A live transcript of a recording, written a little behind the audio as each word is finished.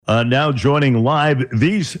Now joining live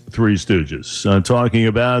these three stooges, talking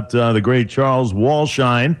about the great Charles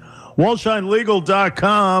Wallshein.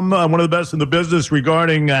 WallshineLegal.com, one of the best in the business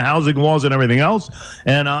regarding housing laws and everything else,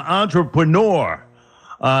 and entrepreneur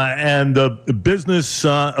and business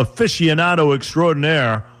aficionado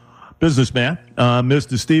extraordinaire, businessman,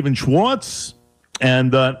 Mr. Stephen Schwartz,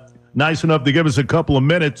 and nice enough to give us a couple of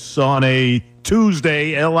minutes on a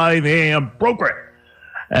Tuesday, LIV AM program.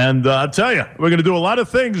 And I'll tell you, we're going to do a lot of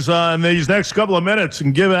things in these next couple of minutes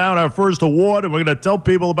and give out our first award. And we're going to tell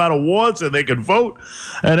people about awards and they can vote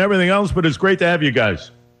and everything else. But it's great to have you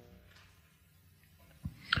guys.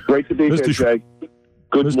 Great to be here, Jay.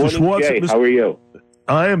 Good Mr. morning, Schwartz, Jay. How are you?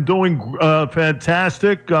 I am doing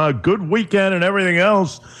fantastic. Good weekend and everything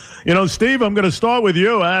else. You know, Steve, I'm going to start with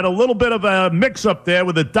you. I had a little bit of a mix-up there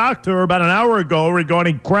with the doctor about an hour ago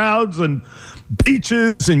regarding crowds and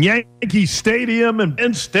beaches and Yankee Stadium and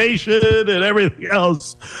Penn Station and everything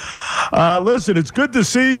else. Listen, it's good to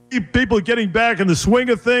see people getting back in the swing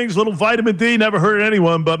of things. Little vitamin D never hurt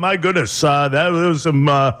anyone, but my goodness, there was some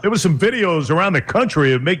videos around the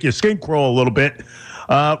country that make your skin crawl a little bit.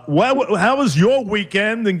 How was your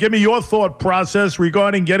weekend? And give me your thought process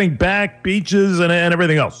regarding getting back, beaches, and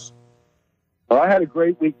everything else. Well, I had a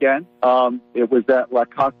great weekend. It was at La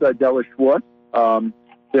Casa della Schwartz.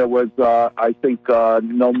 There was, I think,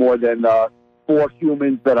 no more than 4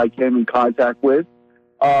 humans that I came in contact with.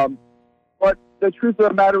 But the truth of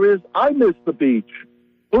the matter is, I miss the beach.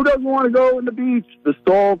 Who doesn't want to go in the beach? The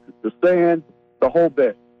salt, the sand, the whole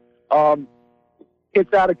bit.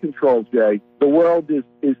 It's out of control, Jay. The world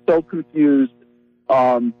is so confused.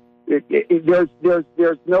 There's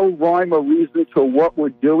no rhyme or reason to what we're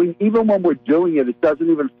doing. Even when we're doing it, it doesn't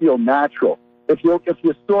even feel natural. If you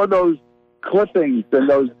saw those clippings and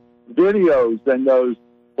those videos and those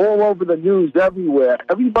all over the news everywhere,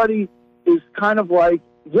 everybody is kind of like,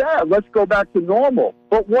 yeah, let's go back to normal.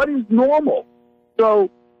 But what is normal? So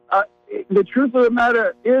the truth of the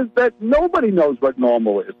matter is that nobody knows what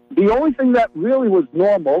normal is. The only thing that really was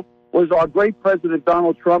normal was our great President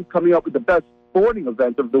Donald Trump coming up with the best sporting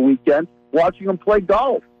event of the weekend, watching him play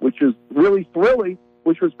golf, which is really thrilling,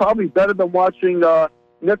 which was probably better than watching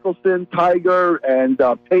Nicholson, Tiger, and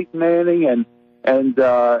Peyton Manning and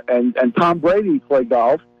Tom Brady play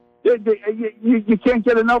golf. You can't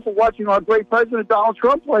get enough of watching our great President Donald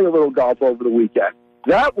Trump play a little golf over the weekend.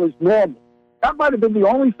 That was normal. That might have been the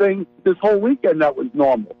only thing this whole weekend that was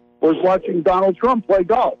normal, was watching Donald Trump play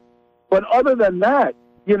golf. But other than that,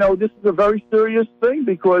 you know, this is a very serious thing,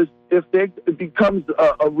 because if it becomes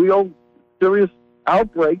a real serious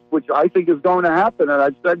outbreak, which I think is going to happen, and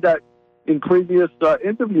I've said that in previous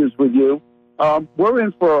interviews with you, we're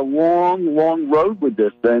in for a long, long road with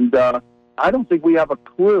this. And I don't think we have a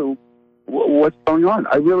clue what's going on.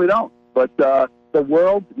 I really don't. But the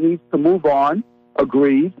world needs to move on.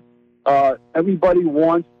 Agreed. Everybody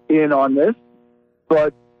wants in on this.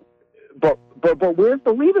 But where's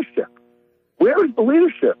the leadership? Where is the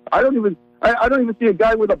leadership? I don't even see a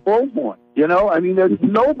guy with a bullhorn. You know, I mean, there's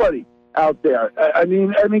nobody out there. I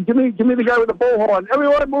mean, give me the guy with the bullhorn.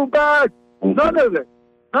 Everyone move back. None of it,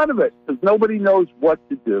 because nobody knows what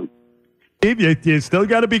to do. Steve, you still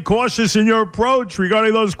got to be cautious in your approach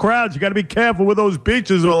regarding those crowds. You got to be careful with those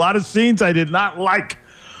beaches. There were a lot of scenes I did not like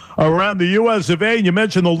around the U.S. of A. And you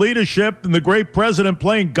mentioned the leadership and the great president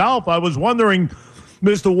playing golf. I was wondering,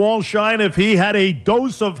 Mr. Wallshein, if he had a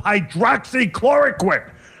dose of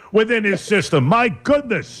hydroxychloroquine within his system. My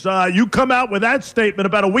goodness, you come out with that statement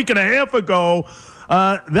about a week and a half ago.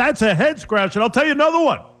 That's a head scratch. And I'll tell you another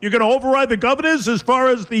one. You're going to override the governors as far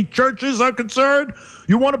as the churches are concerned.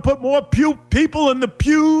 You want to put more people in the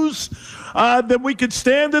pews than we could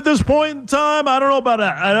stand at this point in time. I don't know about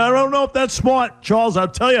that. I don't know if that's smart, Charles. I'll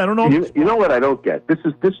tell you, I don't know. You know what I don't get? This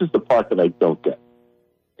is the part that I don't get.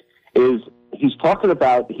 Is he's talking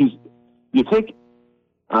about you think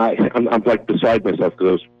I'm like beside myself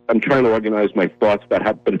because I'm trying to organize my thoughts about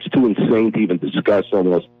how, but it's too insane to even discuss all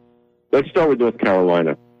this. Let's start with North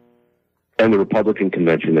Carolina and the Republican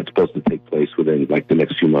convention that's supposed to take place within like the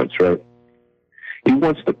next few months, right? He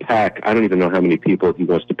wants to pack, I don't even know how many people he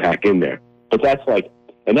wants to pack in there. But that's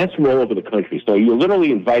and that's from all over the country. So you're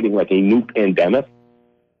literally inviting like a new pandemic.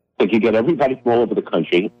 Like you get everybody from all over the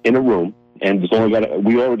country in a room, and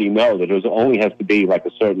we already know that there only has to be like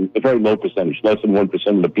a very low percentage, less than 1%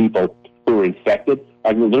 of the people who are infected.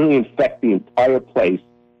 Are going to literally infect the entire place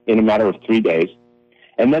in a matter of 3 days.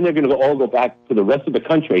 And then they're going to all go back to the rest of the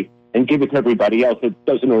country and give it to everybody else that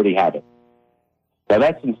doesn't already have it. Now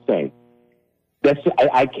that's insane.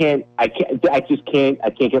 I can't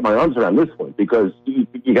get my arms around this one, because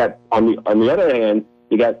you got on the other hand,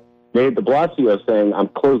 you got Mayor de Blasio saying, I'm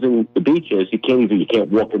closing the beaches. You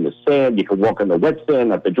can't walk in the sand. You can walk in the wet sand,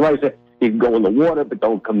 not the dry sand. You can go in the water, but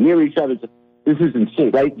don't come near each other. This is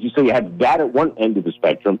insane, right? So you have that at one end of the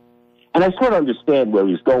spectrum. And I sort of understand where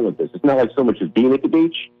he's going with this. It's not like so much as being at the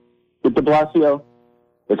beach with de Blasio.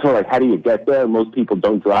 It's sort of like, how do you get there? Most people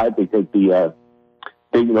don't drive. They take Schwartzy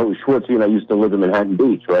and I used to live in Manhattan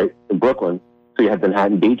Beach, right, in Brooklyn. So you have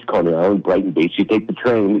Manhattan Beach, Coney Island, Brighton Beach. You take the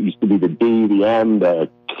train. It used to be the D, the M, the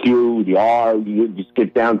Q, the R. You just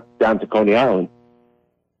get down to Coney Island.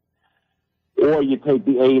 Or you take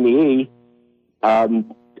the A and the E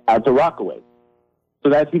out to Rockaway. So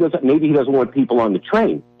maybe he doesn't want people on the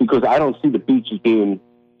train, because I don't see the beaches being,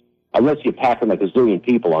 unless you're packing like a zillion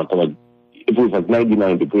people onto, like, if it was like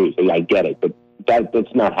 99 degrees, I get it, but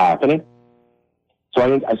that's not happening. So I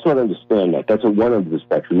sort of understand that. That's at one end of the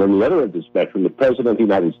spectrum. Then the other end of the spectrum, the President of the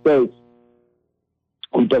United States,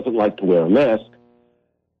 who doesn't like to wear a mask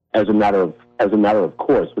as a matter of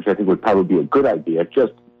course, which I think would probably be a good idea,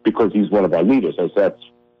 just because he's one of our leaders. As that's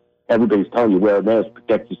everybody's telling you, wear a mask,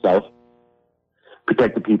 protect yourself,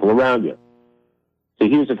 protect the people around you. So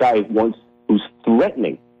here's a guy who's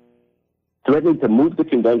threatening to move the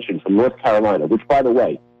convention from North Carolina, which, by the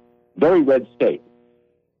way, very red state.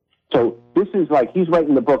 So this is like, he's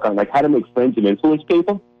writing the book on like how to make friends and influence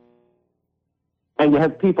people. And you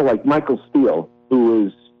have people like Michael Steele, who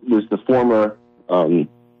was the former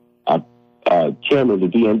chairman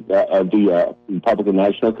of the Republican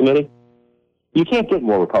National Committee. You can't get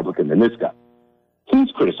more Republican than this guy. He's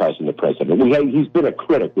criticizing the president. He's been a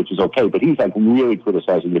critic, which is okay, but he's like really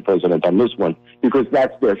criticizing the president on this one, because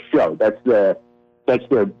that's their show. That's their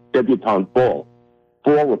debutante ball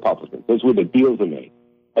for Republicans. That's where the deals are made.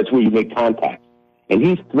 That's where you make contacts. And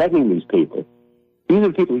he's threatening these people. These are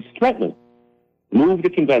the people he's threatening. Move the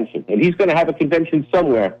convention. And he's going to have a convention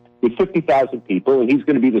somewhere with 50,000 people, and he's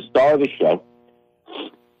going to be the star of the show.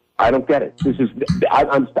 I don't get it.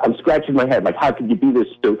 I'm scratching my head. Like, how could you be this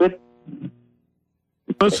stupid?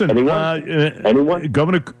 Listen, Anyone?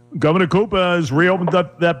 Governor Cooper has reopened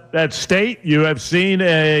up that state. You have seen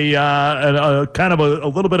a kind of a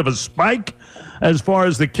little bit of a spike as far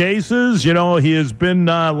as the cases. You know, he has been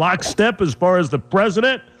lockstep as far as the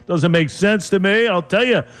president. Doesn't make sense to me. I'll tell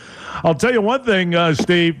you one thing,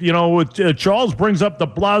 Steve. You know, Charles brings up de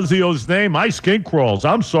Blasio's name. My skin crawls.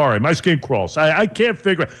 I'm sorry. My skin crawls. I can't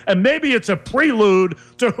figure it. And maybe it's a prelude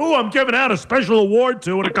to who I'm giving out a special award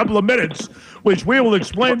to in a couple of minutes, which we will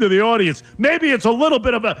explain to the audience. Maybe it's a little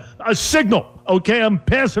bit of a signal. Okay, I'm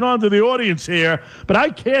passing on to the audience here, but I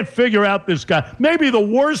can't figure out this guy. Maybe the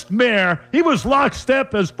worst mayor. He was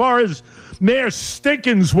lockstep as far as Mayor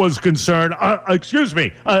Stinkins was concerned.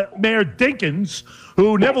 Mayor Dinkins,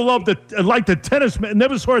 who never liked the tennis,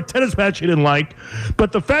 never saw a tennis match he didn't like.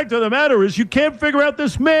 But the fact of the matter is, you can't figure out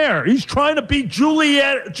this mayor. He's trying to be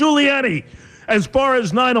Giuliani as far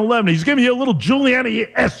as 9/11. He's giving you a little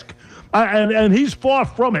Giuliani-esque, and he's far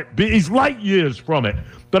from it. He's light years from it.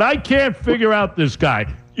 But I can't figure out this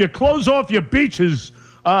guy. You close off your beaches,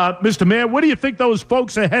 Mr. Mayor. Where do you think those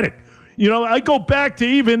folks are headed? You know, I go back to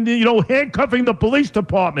even, handcuffing the police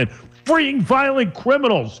department, freeing violent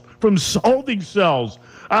criminals from holding cells.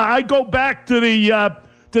 I go back to the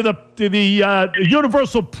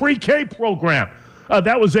universal pre-K program.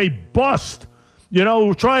 That was a bust.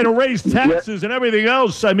 Trying to raise taxes and everything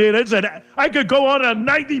else. I mean, I could go on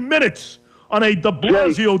 90 minutes on a de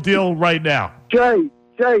Blasio deal right now. Jay,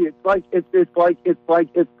 it's like the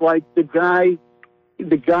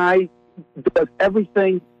guy does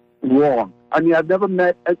everything wrong. I mean, I've never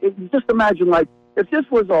met. Just imagine, like, if this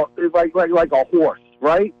was like a horse,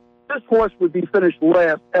 right? This horse would be finished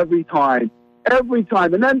last every time.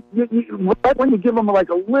 And then right when you give him like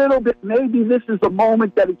a little bit, maybe this is the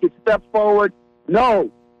moment that he could step forward.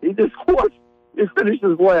 No, this horse is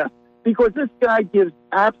finishes last, because this guy gives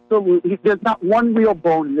there's not one real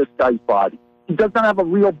bone in this guy's body. He does not have a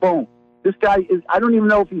real bone. This guy I don't even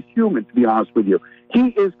know if he's human, to be honest with you. He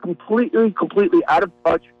is completely out of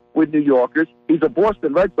touch with New Yorkers. He's a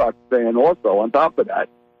Boston Red Sox fan also, on top of that.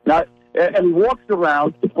 And he walks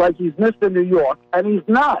around like he's Mr. New York, and he's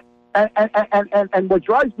not. And what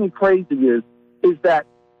drives me crazy is that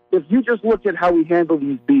if you just look at how we handle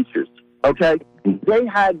these beaches, okay, they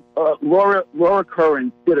had Laura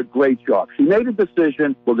Curran did a great job. She made a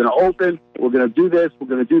decision. We're going to open. We're going to do this. We're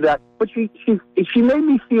going to do that. But she made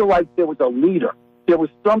me feel like there was a leader. There was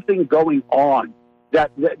something going on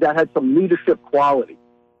that had some leadership quality.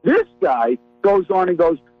 This guy goes on and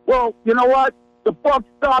goes, well, you know what? The buck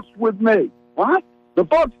stops with me. What? The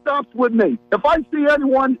buck stops with me. If I see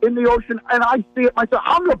anyone in the ocean and I see it myself,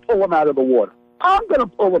 I'm going to pull him out of the water.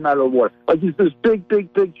 Like he's this big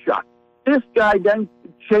shot. This guy then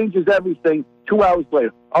changes everything 2 hours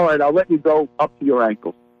later. All right, I'll let you go up to your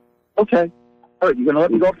ankles. Okay. All right, you're going to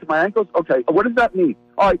let me go up to my ankles? Okay. What does that mean?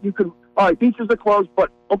 All right, all right, beaches are closed,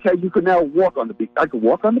 but okay, you can now walk on the beach. I can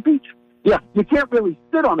walk on the beach? Yeah, you can't really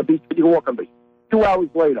sit on the beach, but you can walk on the beach. 2 hours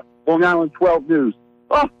later, Long Island 12 News.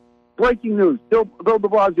 Oh, breaking news. Bill de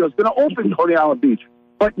Blasio is going to open Coney Island Beach.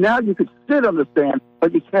 But now you could sit on the sand,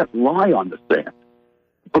 but you can't lie on the sand.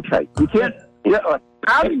 Okay, you can't. Yeah,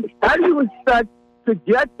 how do you expect to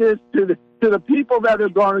get this to the people that are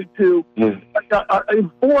going to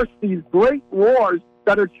enforce these great laws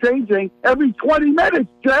that are changing every 20 minutes,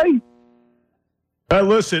 Jay?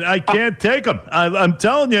 Listen, I can't take him. I'm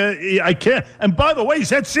telling you, I can't. And by the way, he's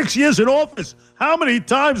had 6 years in office. How many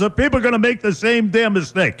times are people going to make the same damn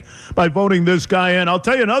mistake by voting this guy in? I'll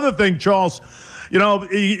tell you another thing, Charles. You know,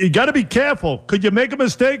 you got to be careful. Could you make a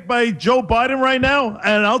mistake by Joe Biden right now?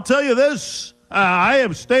 And I'll tell you this. I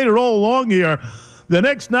have stated all along here, the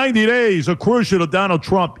next 90 days are crucial to Donald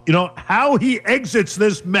Trump. You know, how he exits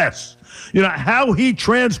this mess. You know, how he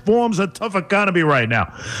transforms a tough economy right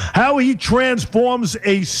now. How he transforms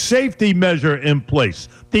a safety measure in place.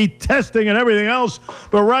 The testing and everything else.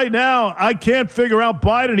 But right now, I can't figure out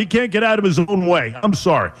Biden. He can't get out of his own way. I'm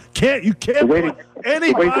sorry. You can't put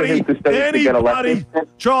anybody,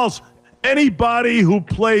 Charles, anybody who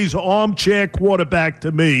plays armchair quarterback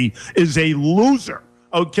to me is a loser.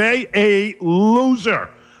 Okay? A loser.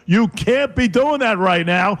 You can't be doing that right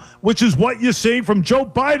now, which is what you're seeing from Joe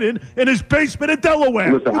Biden in his basement in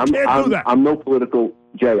Delaware. Listen, you can't do that. I'm no political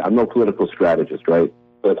strategist, right?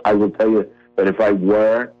 But I will tell you that if I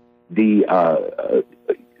were having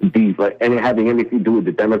anything to do with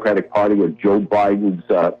the Democratic Party or Joe Biden's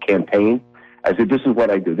campaign, I said, this is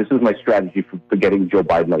what I do. This is my strategy for getting Joe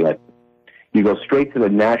Biden elected. You go straight to the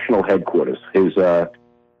national headquarters, his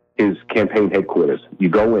campaign headquarters. You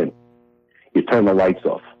go in. You turn the lights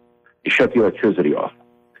off. You shut the electricity off.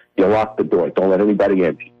 You lock the door. Don't let anybody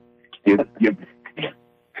in. You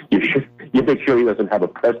make sure he doesn't have a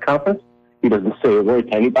press conference. He doesn't say a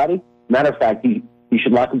word to anybody. Matter of fact, he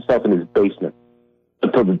should lock himself in his basement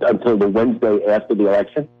until the Wednesday after the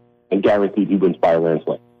election, and guaranteed he wins by a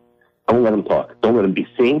landslide. Don't let him talk. Don't let him be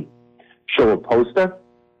seen. Show a poster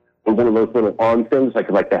with one of those little arm things,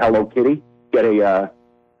 like the Hello Kitty. Get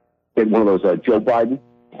one of those Joe Biden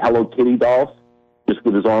Hello Kitty dolls, just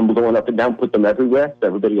with his arm going up and down, put them everywhere so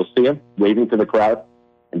everybody will see him, waving to the crowd,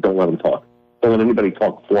 and don't let him talk. Don't let anybody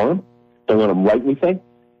talk for him. Don't let him write anything.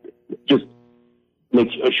 Just make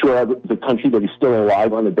sure the country that he's still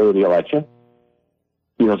alive on the day of the election.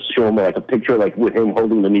 You know, show him like a picture, like with him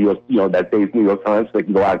holding the New York, that day's New York Times, so they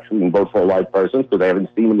can go actually and vote for a live person because they haven't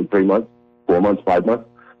seen him in 3 months, 4 months, 5 months,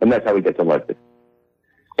 and that's how he gets elected.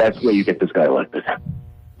 That's where you get this guy elected.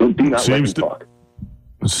 Do not let him talk.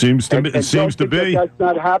 It seems to be. That's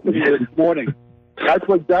not happening this morning. That's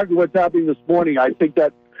exactly what's happening this morning. I think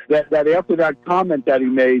that after that comment that he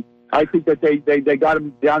made, I think that they got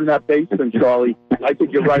him down in that basement, Charlie. I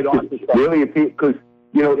think you're right on. Really, because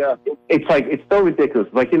it's so ridiculous.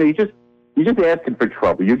 Like you're just asking for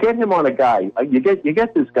trouble. You get him on a guy. You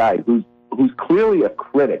get this guy who's clearly a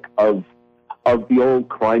critic of the old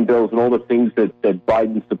crime bills and all the things that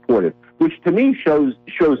Biden supported, which to me shows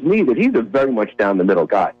me that he's a very much down the middle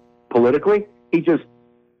guy. Politically, he'd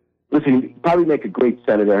probably make a great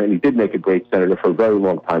senator, and he did make a great senator for a very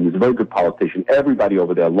long time. He's a very good politician. Everybody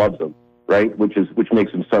over there loves him, right? Which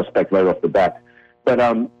makes him suspect right off the bat. But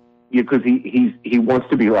because he wants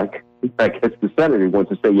to be like, I guess, the senator. He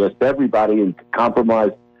wants to say yes to everybody and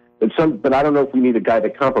compromise. But I don't know if we need a guy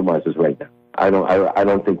that compromises right now. I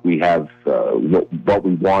don't think we have what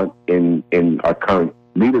we want in our current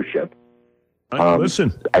leadership.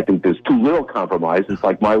 Listen, I think there's too little compromise. It's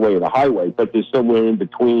like my way or the highway, but there's somewhere in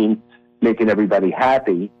between making everybody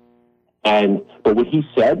happy. But what he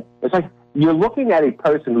said, it's like you're looking at a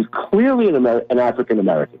person who's clearly an African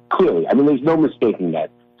American. Clearly, I mean, there's no mistaking that.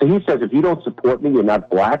 So he says, if you don't support me, you're not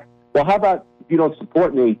black. Well, how about if you don't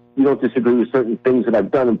support me, you don't disagree with certain things that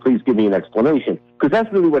I've done, and please give me an explanation? Because that's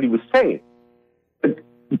really what he was saying. But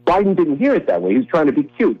Biden didn't hear it that way. He was trying to be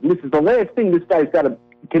cute. And this is the last thing this guy's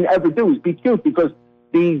can ever do is be cute, because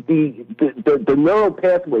the neural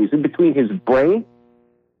pathways in between his brain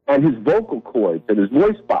and his vocal cords and his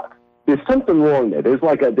voice box, there's something wrong there. There's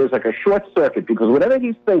like a short circuit, because whatever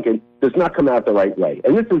he's thinking does not come out the right way.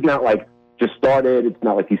 And this is not like just started. It's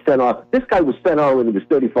not like he sent off. This guy was sent off when he was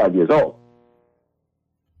 35 years old,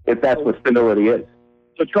 if that's what senility is.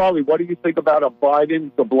 So, Charlie, what do you think about a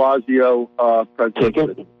Biden de Blasio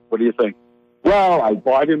presidency? What do you think? Well,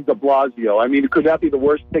 Biden de Blasio. I mean, could that be the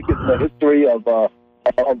worst ticket in the history of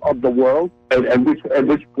of the world. At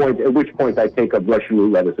which point I take up Russian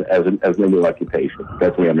roulette as a new occupation.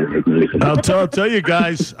 That's the way I'm going to take it. I'll tell you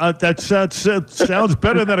guys, that sounds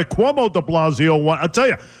better than a Cuomo de Blasio one. I'll tell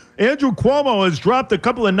you, Andrew Cuomo has dropped a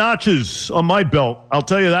couple of notches on my belt. I'll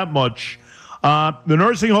tell you that much. The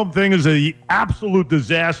nursing home thing is an absolute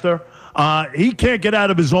disaster. He can't get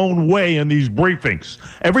out of his own way in these briefings.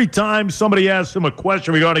 Every time somebody asks him a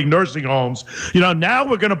question regarding nursing homes, now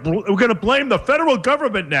we're gonna blame the federal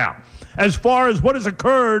government now as far as what has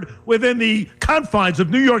occurred within the confines of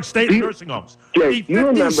New York State nursing homes. Jay, the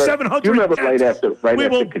 5,700 deaths, we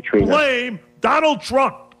will Katrina. blame Donald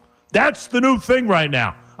Trump. That's the new thing right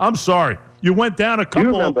now. I'm sorry. You went down a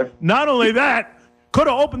couple. Not only that, could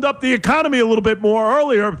have opened up the economy a little bit more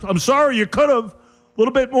earlier. I'm sorry, you could have. A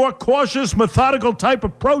little bit more cautious, methodical type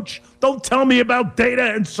approach. Don't tell me about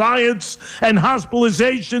data and science and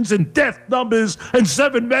hospitalizations and death numbers and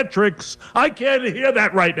 7 metrics. I can't hear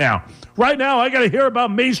that right now. Right now, I got to hear about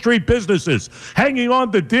Main Street businesses hanging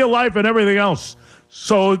on to dear life and everything else.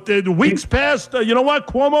 So the weeks passed. You know what?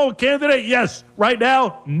 Cuomo, candidate? Yes. Right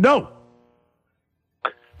now, no.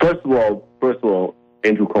 First of all,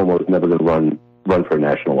 Andrew Cuomo is never going to run for a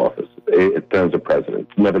national office. In terms of president,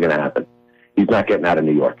 it's never going to happen. He's not getting out of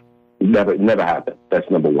New York. Never happened. That's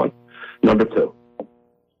number one. Number two,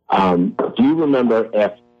 do you remember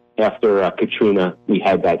after Katrina, we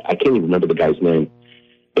had that, I can't even remember the guy's name,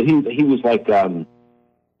 but he was like,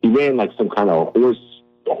 he ran like some kind of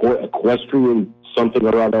equestrian something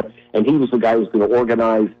or other, and he was the guy who was going to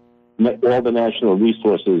organize all the national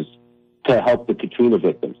resources to help the Katrina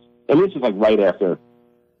victims. And this is like right after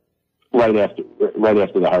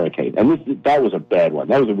the hurricane, and that was a bad one.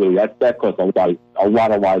 That was that caused a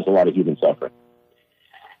lot of lives, a lot of human suffering.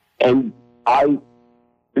 And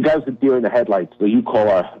the guys that deer in the headlights that you call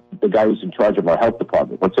the guy who's in charge of our health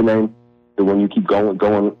department. What's his name? The one you keep going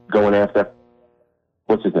after.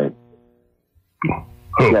 What's his name?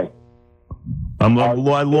 Who? Okay. I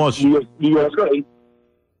lost you. New York State.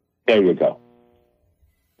 There you go.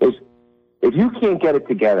 If you can't get it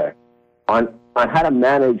together on how to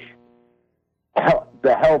manage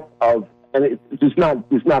the health of, and there's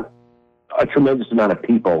not a tremendous amount of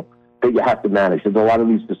people that you have to manage. And a lot of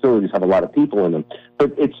these facilities have a lot of people in them,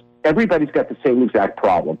 but everybody's got the same exact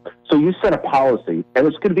problem. So you set a policy, and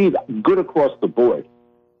it's going to be good across the board.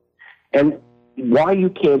 And why you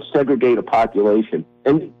can't segregate a population,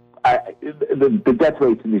 and the death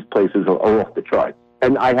rates in these places are off the charts.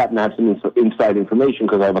 And I happen to have some inside information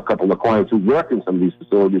because I have a couple of clients who work in some of these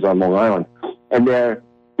facilities on Long Island, and they're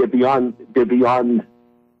beyond.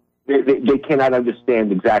 They cannot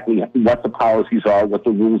understand exactly what the policies are, what the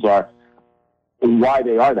rules are, and why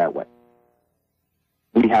they are that way.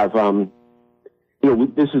 We have,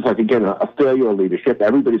 this is like, again, a failure of leadership.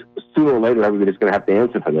 Sooner or later, everybody's going to have to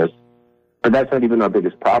answer for this. But that's not even our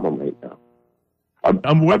biggest problem right now.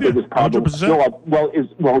 I'm with you, 100%.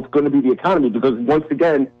 It's going to be the economy, because once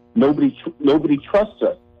again, nobody trusts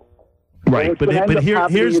us. Right, but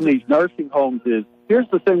here's in these nursing homes here's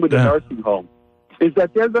the thing with the nursing home is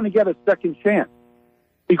that they're going to get a second chance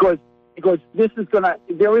because there is going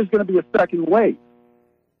to be a second wave,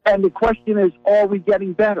 and the question is, are we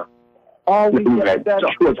getting better? Are we getting better?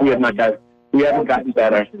 Of course, we haven't gotten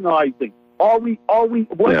better.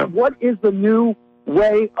 What is the new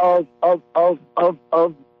way of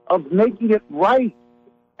making it right?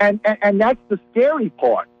 And that's the scary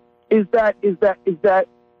part. Is that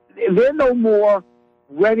they're no more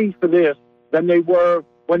ready for this than they were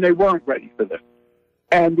when they weren't ready for this.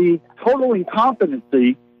 And the total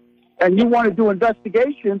incompetency, and you want to do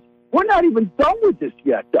investigations, we're not even done with this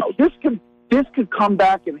yet, though. This could come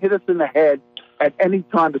back and hit us in the head at any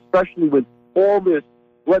time, especially with all this.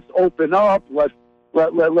 Let's open up. Let's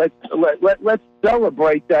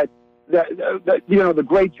celebrate that the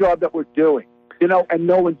great job that we're doing. And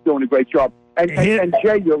no one's doing a great job. And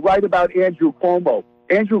Jay, you're right about Andrew Cuomo.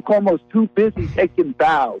 Andrew Cuomo's too busy taking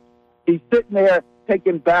bows. He's sitting there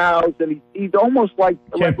taking bows, and he's almost like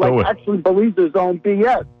actually believes his own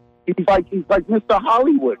BS. He's like Mr.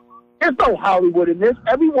 Hollywood. There's no Hollywood in this.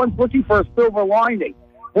 Everyone's looking for a silver lining.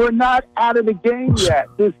 We're not out of the game yet.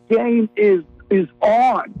 This game is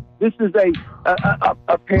on. This is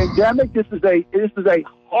a pandemic. This is a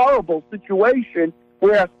horrible situation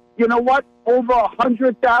where, you know what, over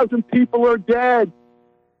 100,000 people are dead.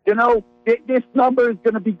 This number is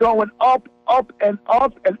going to be going up, and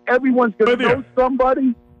everyone's going to know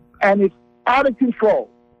somebody, and it's out of control.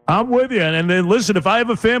 I'm with you. And then listen, if I have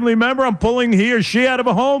a family member, I'm pulling he or she out of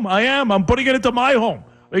a home. I'm putting it into my home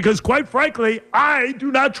because, quite frankly, I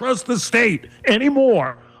do not trust the state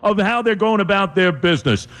anymore of how they're going about their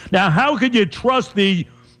business. Now, how could you trust the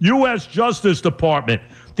U.S. Justice Department?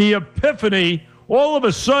 The epiphany, all of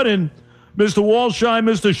a sudden, Mr. Wallshein,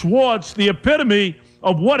 Mr. Schwartz, the epitome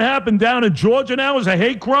of what happened down in Georgia now is a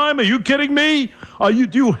hate crime? Are you kidding me? Do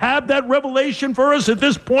you have that revelation for us at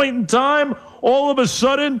this point in time? All of a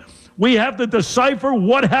sudden, we have to decipher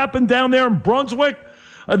what happened down there in Brunswick?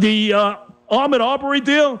 The Ahmaud Arbery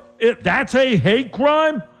deal? That's a hate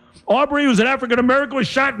crime? Arbery, who's an African-American, was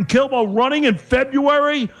shot and killed while running in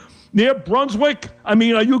February near Brunswick? I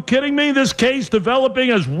mean, are you kidding me? This case developing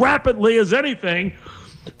as rapidly as anything.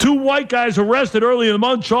 2 white guys arrested early in the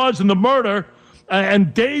month charged in the murder.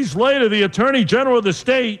 And days later, the Attorney General of the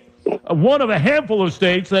state, one of a handful of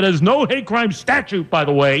states that has no hate crime statute, by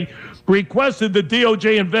the way, requested the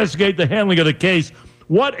DOJ investigate the handling of the case.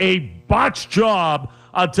 What a botched job,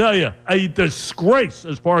 I'll tell you. A disgrace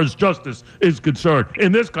as far as justice is concerned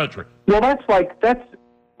in this country. Well,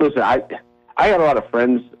 listen, I got a lot of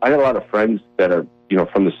friends. I got a lot of friends that are,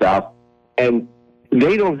 from the South, and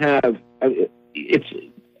they don't have,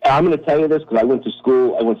 I'm going to tell you this because I went to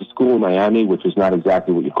school in Miami, which is not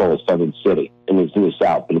exactly what you call a southern city, and it's in the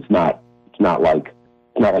South, but it's not like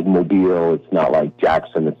Mobile, it's not like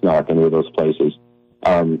Jackson, it's not like any of those places.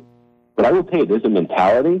 But I will tell you, there's a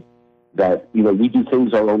mentality that we do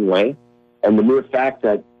things our own way, and the mere fact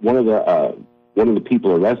that one of the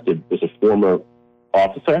people arrested is a former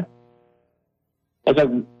officer, it's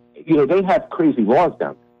like they have crazy laws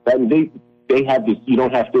down there. I mean, they have this. You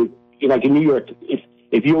don't have to, like in New York,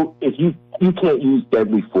 if you can't use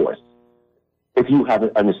deadly force if you have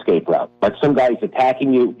an escape route. Like some guy's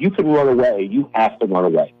attacking you, you can run away. You have to run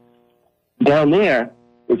away. Down there,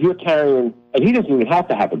 if you're carrying, and he doesn't even have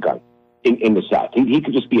to have a gun in the South. He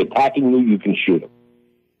could just be attacking you. You can shoot him.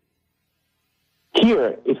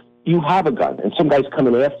 Here, if you have a gun and some guy's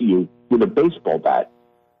coming after you with a baseball bat,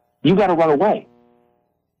 you got to run away.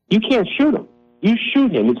 You can't shoot him. You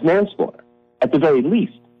shoot him, it's manslaughter at the very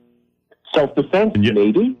least. Self-defense,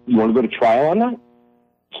 maybe. You want to go to trial on that?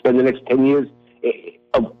 Spend the next 10 years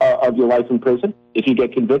of your life in prison if you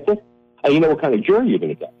get convicted? And you know what kind of jury you're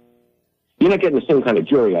going to get. You're not getting the same kind of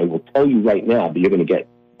jury, I will tell you right now, that you're going to get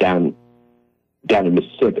down in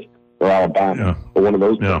Mississippi or Alabama or one of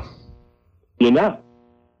those places. You're not.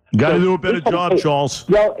 Got to do a better job, Charles.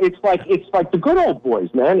 Well, it's like the good old boys,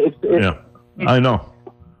 man. I know.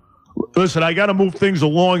 Listen, I got to move things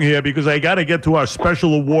along here because I got to get to our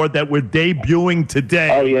special award that we're debuting today.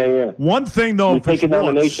 Oh, yeah. One thing, though, you're taking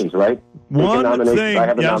nominations, right? One thing,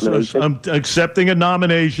 yes, I'm accepting a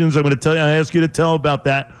nominations. I'm going to ask you to tell about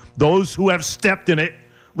that. Those who have stepped in it,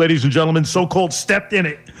 ladies and gentlemen, so-called stepped in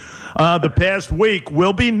it, the past week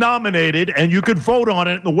will be nominated, and you can vote on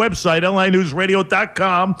it on the website,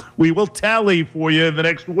 linewsradio.com. We will tally for you in the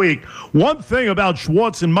next week. One thing about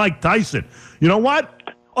Schwartz and Mike Tyson, you know what?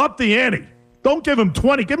 Up the ante. Don't give him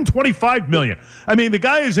 20. Give him $25 million. I mean, the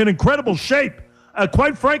guy is in incredible shape.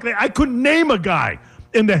 Quite frankly, I couldn't name a guy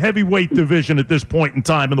in the heavyweight division at this point in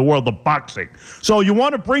time in the world of boxing. So you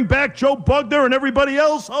want to bring back Joe Bugner and everybody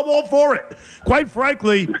else? I'm all for it. Quite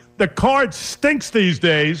frankly, the card stinks these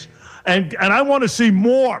days, and I want to see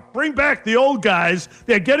more. Bring back the old guys.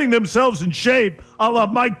 They're getting themselves in shape, a la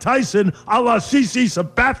Mike Tyson, a la CC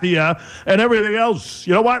Sabathia, and everything else.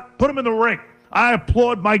 You know what? Put them in the ring. I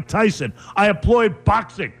applaud Mike Tyson. I applaud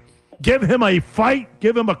boxing. Give him a fight,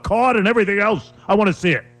 give him a card, and everything else. I want to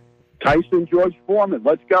see it. Tyson, George Foreman.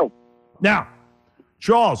 Let's go. Now,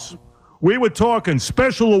 Charles, we were talking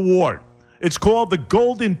special award. It's called the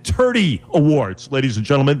Golden Turdy Awards, ladies and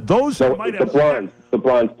gentlemen. Those who might have the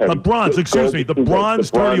bronze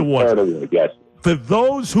Turdy Awards. Yes. For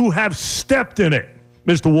those who have stepped in it,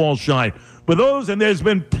 Mr. Wallshein. For those, and there's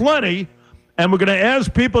been plenty. And we're going to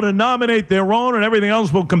ask people to nominate their own and everything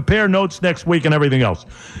else. We'll compare notes next week and everything else.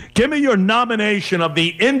 Give me your nomination of the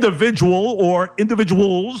individual or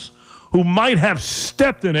individuals who might have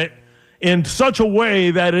stepped in it in such a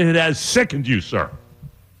way that it has sickened you, sir.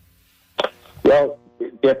 Well,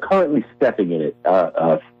 they're currently stepping in it.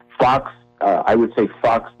 Fox, I would say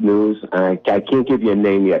Fox News. I can't give you a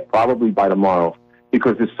name yet, probably by tomorrow,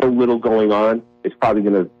 because there's so little going on. It's probably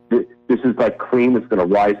going to, this is like cream. It's going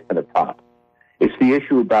to rise to the top. It's the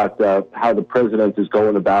issue about how the president is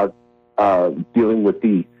going about dealing with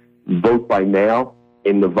the vote by mail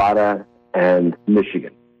in Nevada and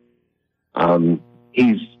Michigan.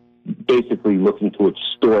 He's basically looking to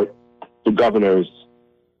extort the governors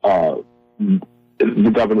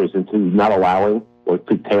into not allowing or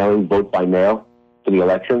curtailing vote by mail for the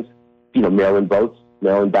elections. Mail-in votes,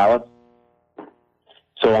 mail-in ballots.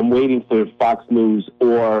 So I'm waiting for Fox News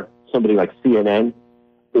or somebody like CNN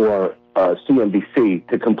or CNBC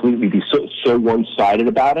to completely be so one-sided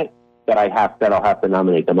about it that I'll have to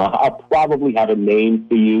nominate them. I'll probably have a name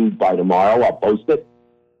for you by tomorrow. I'll post it,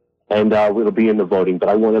 and it'll be in the voting. But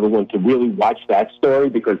I want everyone to really watch that story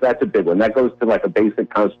because that's a big one. That goes to like a basic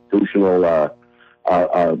constitutional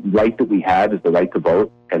right that we have, is the right to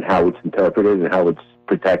vote, and how it's interpreted and how it's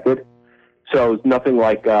protected. So it's nothing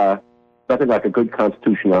like a good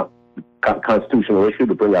constitutional issue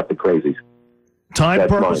to bring out the crazies. Time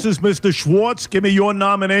That's purposes, Mr. Schwartz, give me your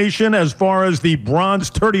nomination as far as the Bronze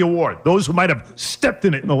 30 Award. Those who might have stepped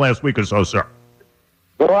in it in the last week or so, sir.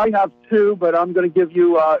 Well, I have two, but I'm going to give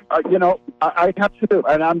you, I have two,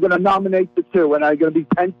 and I'm going to nominate the two, and I'm going to be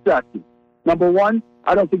 10 seconds. Number one,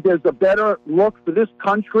 I don't think there's a better look for this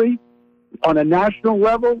country on a national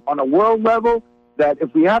level, on a world level, that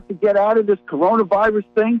if we have to get out of this coronavirus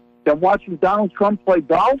thing, than watching Donald Trump play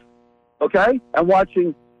golf, okay, and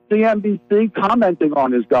watching CNBC commenting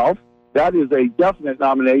on his golf. That is a definite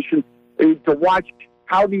nomination. To watch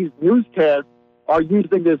how these newscasts are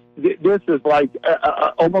using this is like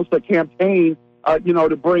almost a campaign,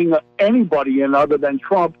 to bring anybody in other than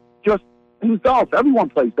Trump. Just his golf. Everyone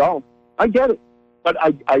plays golf. I get it. But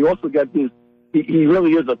I also get this. He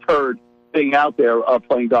really is a turd being out there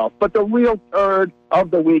playing golf. But the real turd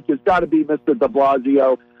of the week has got to be Mr. de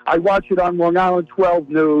Blasio. I watch it on Long Island 12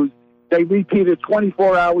 News. They repeat it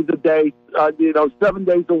 24 hours a day, 7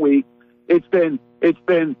 days a week. It's been.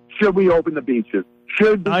 Should we open the beaches?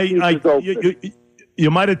 Should the beaches open?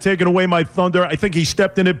 You might have taken away my thunder. I think he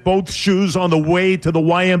stepped in it both shoes on the way to the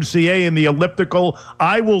YMCA in the elliptical.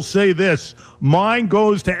 I will say this: mine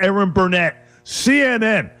goes to Erin Burnett,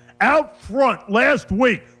 CNN, out front last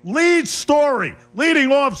week. Lead story,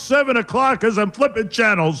 leading off 7 o'clock as I'm flipping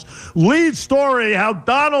channels. Lead story: how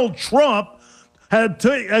Donald Trump had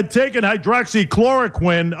taken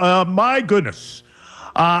hydroxychloroquine. My goodness.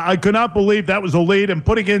 I could not believe that was a lead. And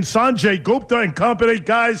putting in Sanjay Gupta and company,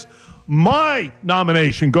 guys, my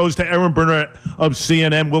nomination goes to Erin Burnett of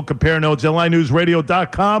CNN. We'll compare notes,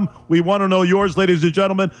 linewsradio.com. We want to know yours, ladies and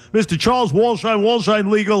gentlemen. Mr. Charles Wallshein,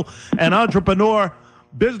 Wallshein Legal and entrepreneur,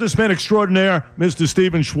 businessman extraordinaire, Mr.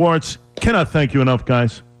 Stephen Schwartz. Cannot thank you enough,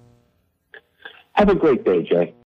 guys. Have a great day, Jay.